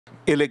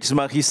El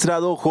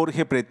exmagistrado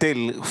Jorge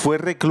Pretelt fue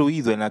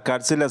recluido en la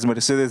cárcel Las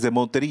Mercedes de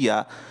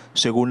Montería,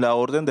 según la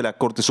orden de la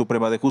Corte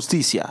Suprema de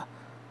Justicia.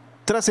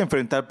 Tras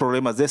enfrentar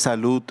problemas de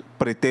salud,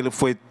 Pretelt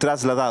fue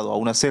trasladado a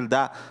una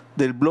celda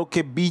del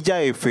bloque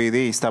Villa F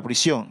de esta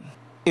prisión.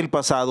 El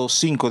pasado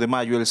 5 de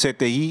mayo el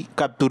CTI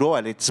capturó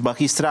al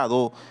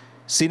exmagistrado.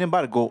 Sin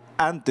embargo,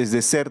 antes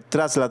de ser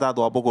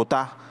trasladado a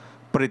Bogotá,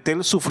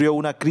 Pretelt sufrió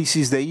una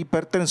crisis de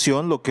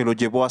hipertensión, lo que lo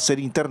llevó a ser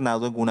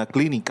internado en una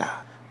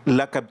clínica.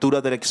 La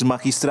captura del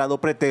exmagistrado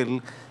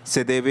Pretelt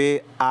se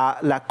debe a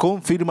la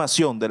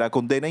confirmación de la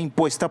condena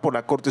impuesta por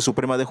la Corte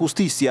Suprema de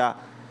Justicia.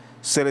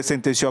 Se le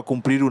sentenció a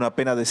cumplir una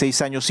pena de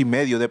 6 años y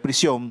medio de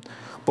prisión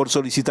por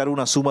solicitar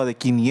una suma de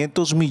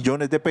 500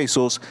 millones de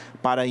pesos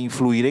para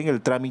influir en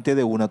el trámite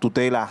de una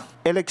tutela.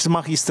 El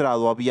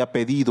exmagistrado había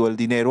pedido el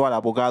dinero al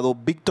abogado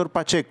Víctor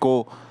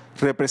Pacheco,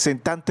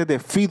 representante de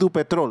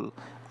Fidupetrol,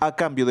 a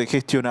cambio de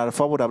gestionar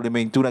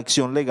favorablemente una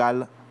acción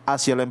legal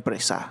hacia la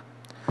empresa.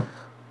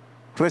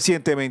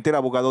 Recientemente, el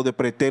abogado de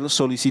Pretelt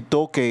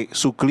solicitó que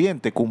su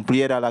cliente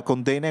cumpliera la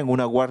condena en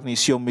una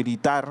guarnición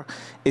militar,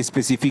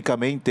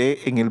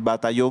 específicamente en el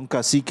batallón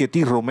Cacique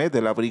Tirromé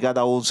de la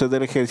Brigada 11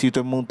 del Ejército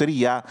en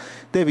Montería,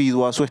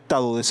 debido a su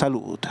estado de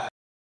salud.